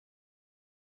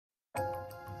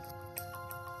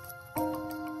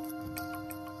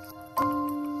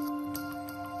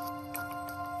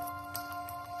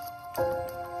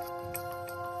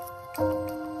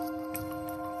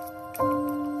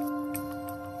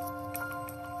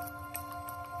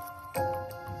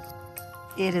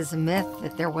It is a myth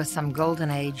that there was some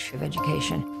golden age of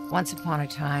education once upon a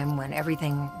time when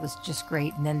everything was just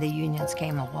great, and then the unions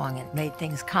came along and made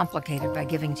things complicated by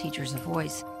giving teachers a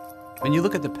voice. When you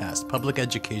look at the past, public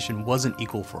education wasn't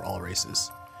equal for all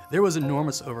races. There was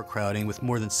enormous overcrowding with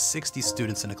more than 60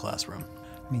 students in a classroom.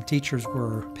 I mean, teachers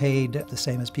were paid the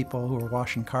same as people who were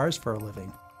washing cars for a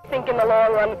living. I think in the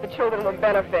long run that the children will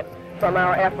benefit from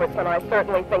our efforts, and I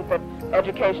certainly think that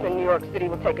education in New York City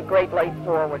will take a great leap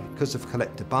forward. Because of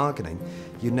collective bargaining,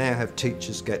 you now have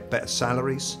teachers get better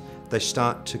salaries, they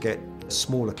start to get a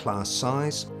smaller class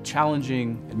size.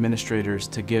 Challenging administrators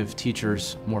to give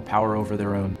teachers more power over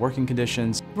their own working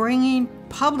conditions. Bringing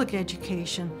public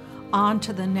education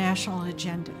onto the national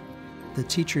agenda. The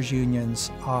teachers'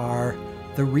 unions are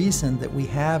the reason that we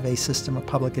have a system of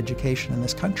public education in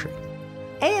this country.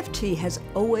 AFT has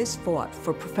always fought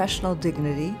for professional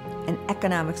dignity and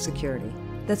economic security,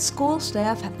 that school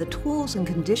staff have the tools and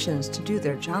conditions to do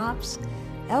their jobs,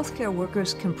 healthcare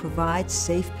workers can provide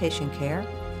safe patient care,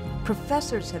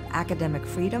 professors have academic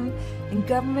freedom, and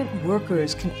government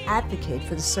workers can advocate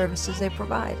for the services they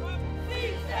provide.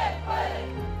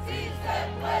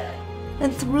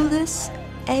 And through this,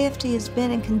 AFT has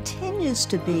been and continues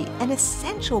to be an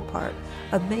essential part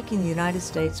of making the United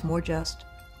States more just,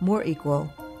 more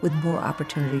equal, with more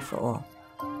opportunity for all.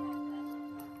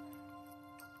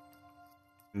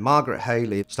 Margaret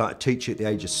Haley started teaching at the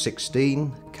age of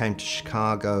 16, came to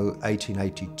Chicago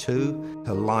 1882.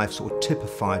 Her life sort of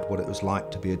typified what it was like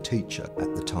to be a teacher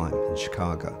at the time in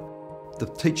Chicago. The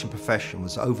teaching profession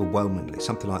was overwhelmingly,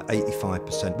 something like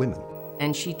 85% women.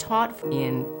 And she taught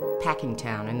in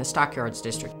Packingtown in the Stockyards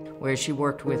district, where she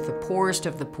worked with the poorest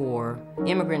of the poor,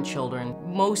 immigrant children,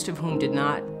 most of whom did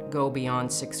not go beyond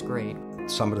 6th grade.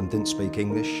 Some of them didn't speak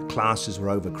English. Classes were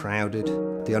overcrowded.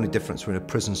 The only difference between a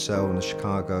prison cell and a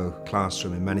Chicago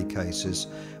classroom in many cases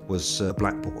was a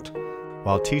blackboard.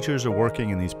 While teachers are working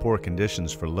in these poor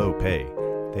conditions for low pay,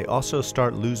 they also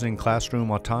start losing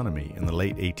classroom autonomy in the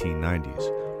late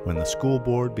 1890s, when the school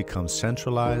board becomes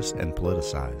centralized and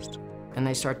politicized. And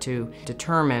they start to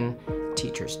determine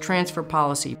teachers' transfer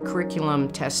policy, curriculum,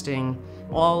 testing,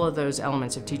 all of those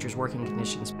elements of teachers' working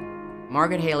conditions.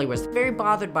 Margaret Haley was very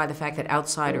bothered by the fact that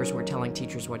outsiders were telling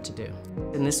teachers what to do.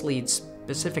 And this leads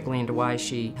specifically into why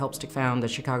she helps to found the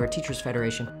Chicago Teachers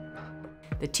Federation.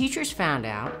 The teachers found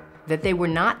out that they were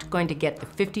not going to get the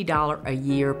 $50 a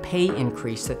year pay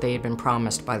increase that they had been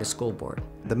promised by the school board.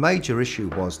 The major issue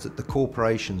was that the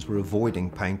corporations were avoiding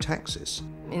paying taxes.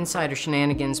 Insider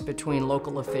shenanigans between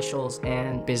local officials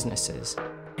and businesses.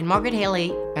 And Margaret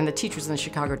Haley and the teachers in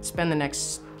Chicago spend the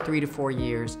next 3 to 4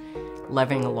 years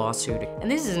levying a lawsuit.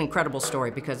 And this is an incredible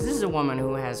story because this is a woman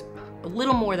who has a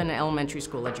little more than an elementary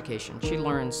school education. She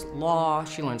learns law,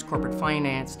 she learns corporate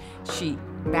finance, she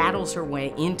battles her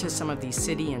way into some of these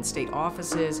city and state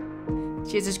offices.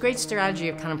 She has this great strategy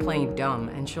of kind of playing dumb,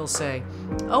 and she'll say,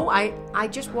 oh, I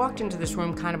just walked into this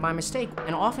room kind of by mistake.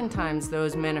 And oftentimes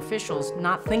those men officials,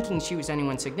 not thinking she was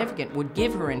anyone significant, would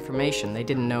give her information. They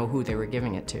didn't know who they were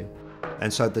giving it to.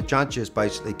 And so the judges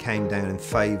basically came down in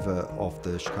favor of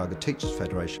the Chicago Teachers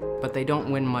Federation. But they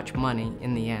don't win much money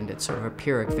in the end. It's sort of a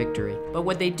Pyrrhic victory. But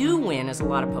what they do win is a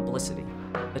lot of publicity.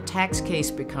 The tax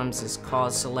case becomes this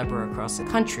cause célèbre across the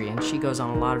country, and she goes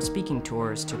on a lot of speaking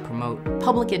tours to promote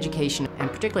public education,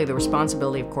 and particularly the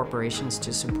responsibility of corporations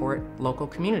to support local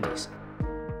communities.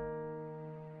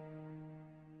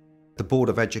 The Board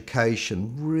of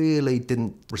Education really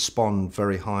didn't respond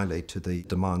very highly to the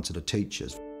demands of the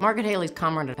teachers. Margaret Haley's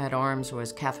comrade at arms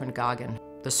was Catherine Goggin,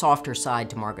 the softer side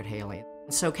to Margaret Haley.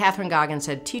 So Catherine Goggin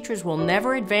said, teachers will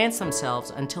never advance themselves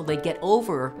until they get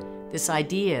over this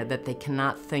idea that they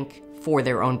cannot think for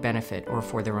their own benefit or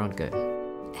for their own good.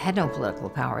 They had no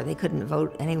political power. They couldn't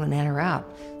vote anyone in or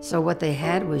out. So what they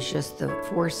had was just the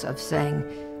force of saying,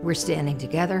 we're standing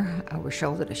together, we're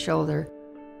shoulder to shoulder.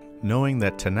 Knowing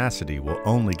that tenacity will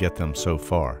only get them so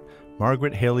far,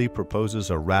 Margaret Haley proposes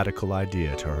a radical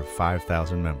idea to her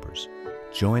 5,000 members,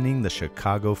 joining the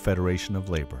Chicago Federation of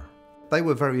Labor. They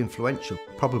were very influential,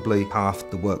 probably half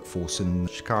the workforce in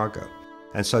Chicago.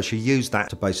 And so she used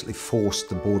that to basically force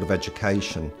the Board of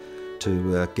Education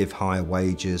to give higher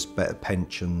wages, better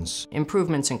pensions.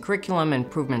 Improvements in curriculum,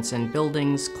 improvements in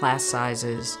buildings, class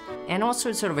sizes, and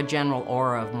also sort of a general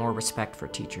aura of more respect for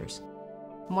teachers.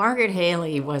 Margaret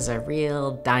Haley was a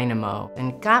real dynamo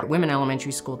and got women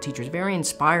elementary school teachers very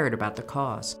inspired about the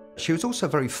cause. She was also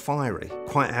very fiery,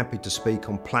 quite happy to speak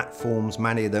on platforms,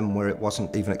 many of them where it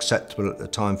wasn't even acceptable at the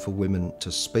time for women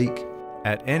to speak.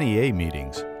 At NEA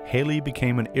meetings, Haley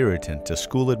became an irritant to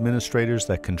school administrators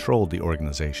that controlled the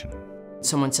organization.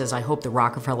 Someone says, I hope the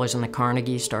Rockefellers and the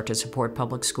Carnegies start to support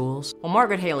public schools. Well,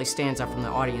 Margaret Haley stands up from the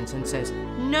audience and says,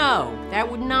 no, that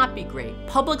would not be great.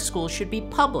 Public schools should be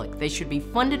public. They should be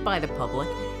funded by the public,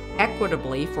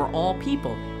 equitably for all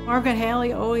people. Margaret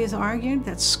Haley always argued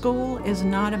that school is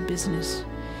not a business.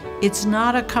 It's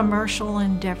not a commercial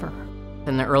endeavor.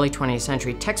 In the early 20th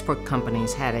century, textbook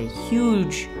companies had a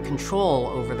huge control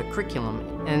over the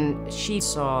curriculum, and she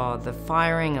saw the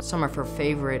firing of some of her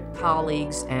favorite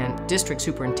colleagues and district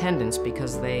superintendents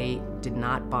because they did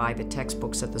not buy the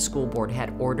textbooks that the school board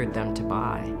had ordered them to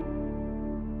buy.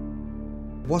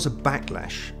 There was a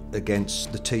backlash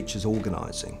against the teachers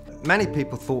organising. Many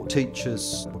people thought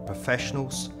teachers were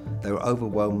professionals, they were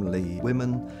overwhelmingly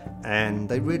women, and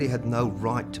they really had no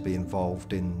right to be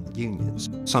involved in unions.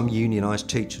 Some unionised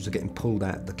teachers were getting pulled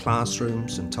out of the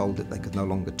classrooms and told that they could no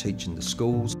longer teach in the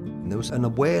schools. And there was an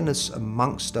awareness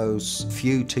amongst those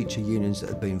few teacher unions that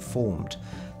had been formed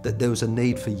that there was a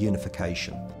need for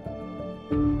unification.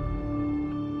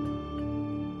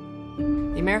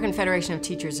 The American Federation of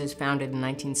Teachers is founded in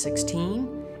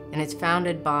 1916, and it's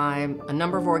founded by a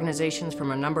number of organizations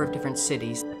from a number of different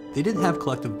cities. They didn't have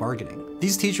collective bargaining.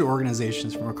 These teacher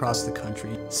organizations from across the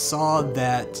country saw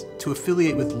that to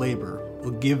affiliate with labor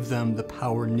will give them the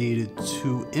power needed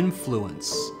to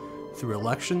influence through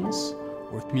elections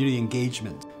or community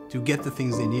engagement to get the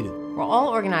things they needed. We're all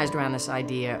organized around this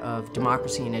idea of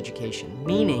democracy in education,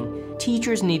 meaning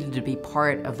teachers needed to be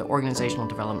part of the organizational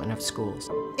development of schools.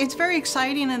 It's very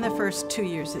exciting in the first 2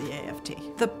 years of the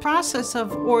AFT. The process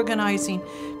of organizing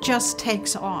just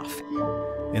takes off.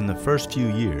 In the first few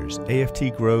years,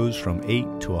 AFT grows from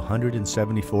 8 to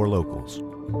 174 locals,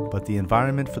 but the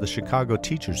environment for the Chicago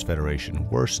Teachers Federation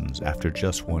worsens after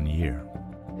just 1 year.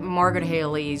 Margaret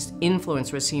Haley's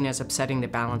influence was seen as upsetting the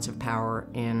balance of power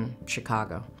in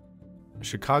Chicago.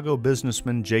 Chicago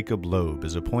businessman Jacob Loeb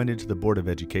is appointed to the Board of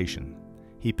Education.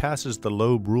 He passes the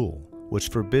Loeb Rule, which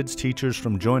forbids teachers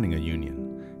from joining a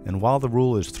union, and while the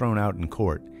rule is thrown out in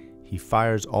court, he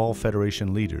fires all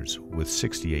Federation leaders with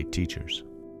 68 teachers,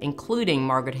 including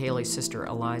Margaret Haley's sister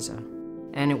Eliza.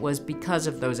 And it was because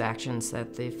of those actions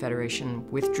that the Federation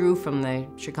withdrew from the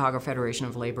Chicago Federation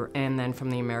of Labor and then from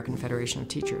the American Federation of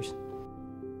Teachers.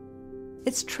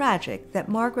 It's tragic that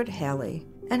Margaret Haley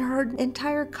and her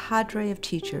entire cadre of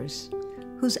teachers,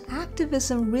 whose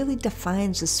activism really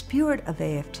defines the spirit of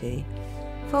AFT,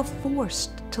 felt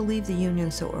forced to leave the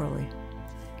union so early.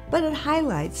 But it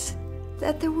highlights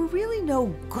that there were really no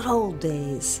good old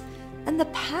days, and the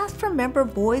path for member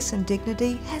voice and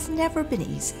dignity has never been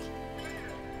easy.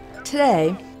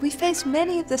 Today, we face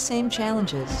many of the same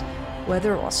challenges,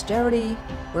 whether austerity,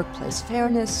 workplace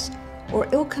fairness, or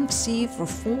ill-conceived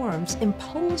reforms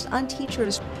imposed on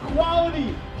teachers.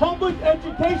 Quality public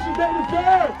education that is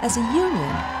there! As a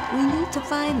union, we need to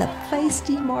find the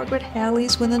feisty Margaret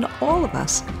Haleys within all of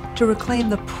us to reclaim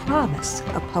the promise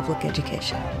of public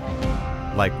education.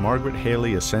 Like Margaret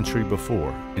Haley a century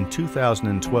before, in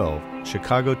 2012,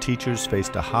 Chicago teachers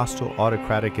faced a hostile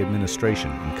autocratic administration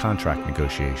in contract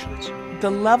negotiations. The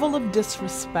level of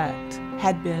disrespect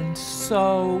had been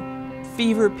so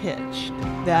fever-pitched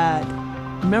that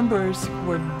members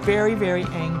were very, very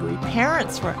angry.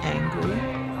 Parents were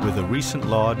angry. With a recent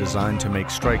law designed to make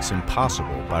strikes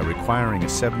impossible by requiring a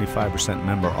 75%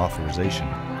 member authorization,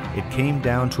 it came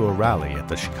down to a rally at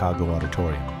the Chicago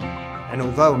Auditorium. And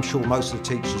although I'm sure most of the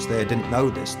teachers there didn't know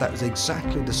this, that was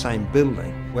exactly the same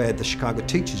building where the Chicago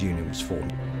Teachers Union was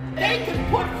formed. They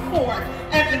can put forth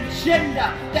an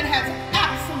agenda that has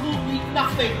absolutely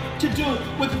nothing to do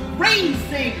with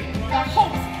raising the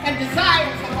hopes and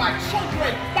desires of our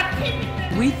children, but keeping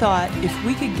them. We thought if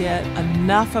we could get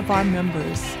enough of our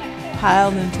members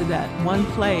piled into that one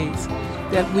place,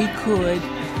 that we could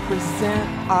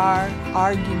present our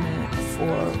argument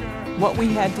for what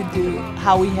we had to do,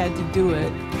 how we had to do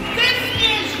it.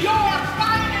 This is your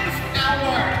finest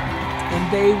hour!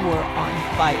 And they were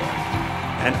on fire.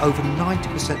 And over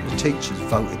 90% of the teachers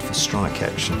voted for strike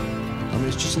action. I mean,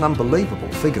 it's just an unbelievable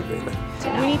figure, really.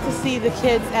 We need to see the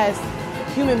kids as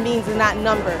human beings and not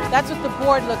numbers. That's what the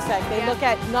board looks at. They look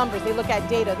at numbers, they look at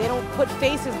data. They don't put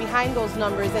faces behind those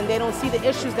numbers, and they don't see the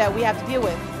issues that we have to deal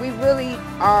with. We really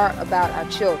are about our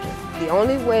children. The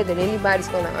only way that anybody's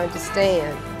going to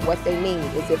understand what they need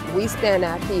is if we stand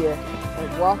out here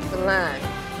and walk the line.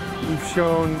 We've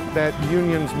shown that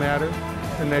unions matter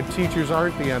and that teachers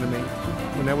aren't the enemy,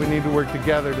 and that we need to work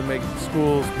together to make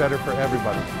schools better for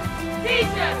everybody.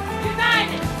 Teachers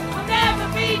united will never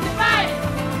be divided.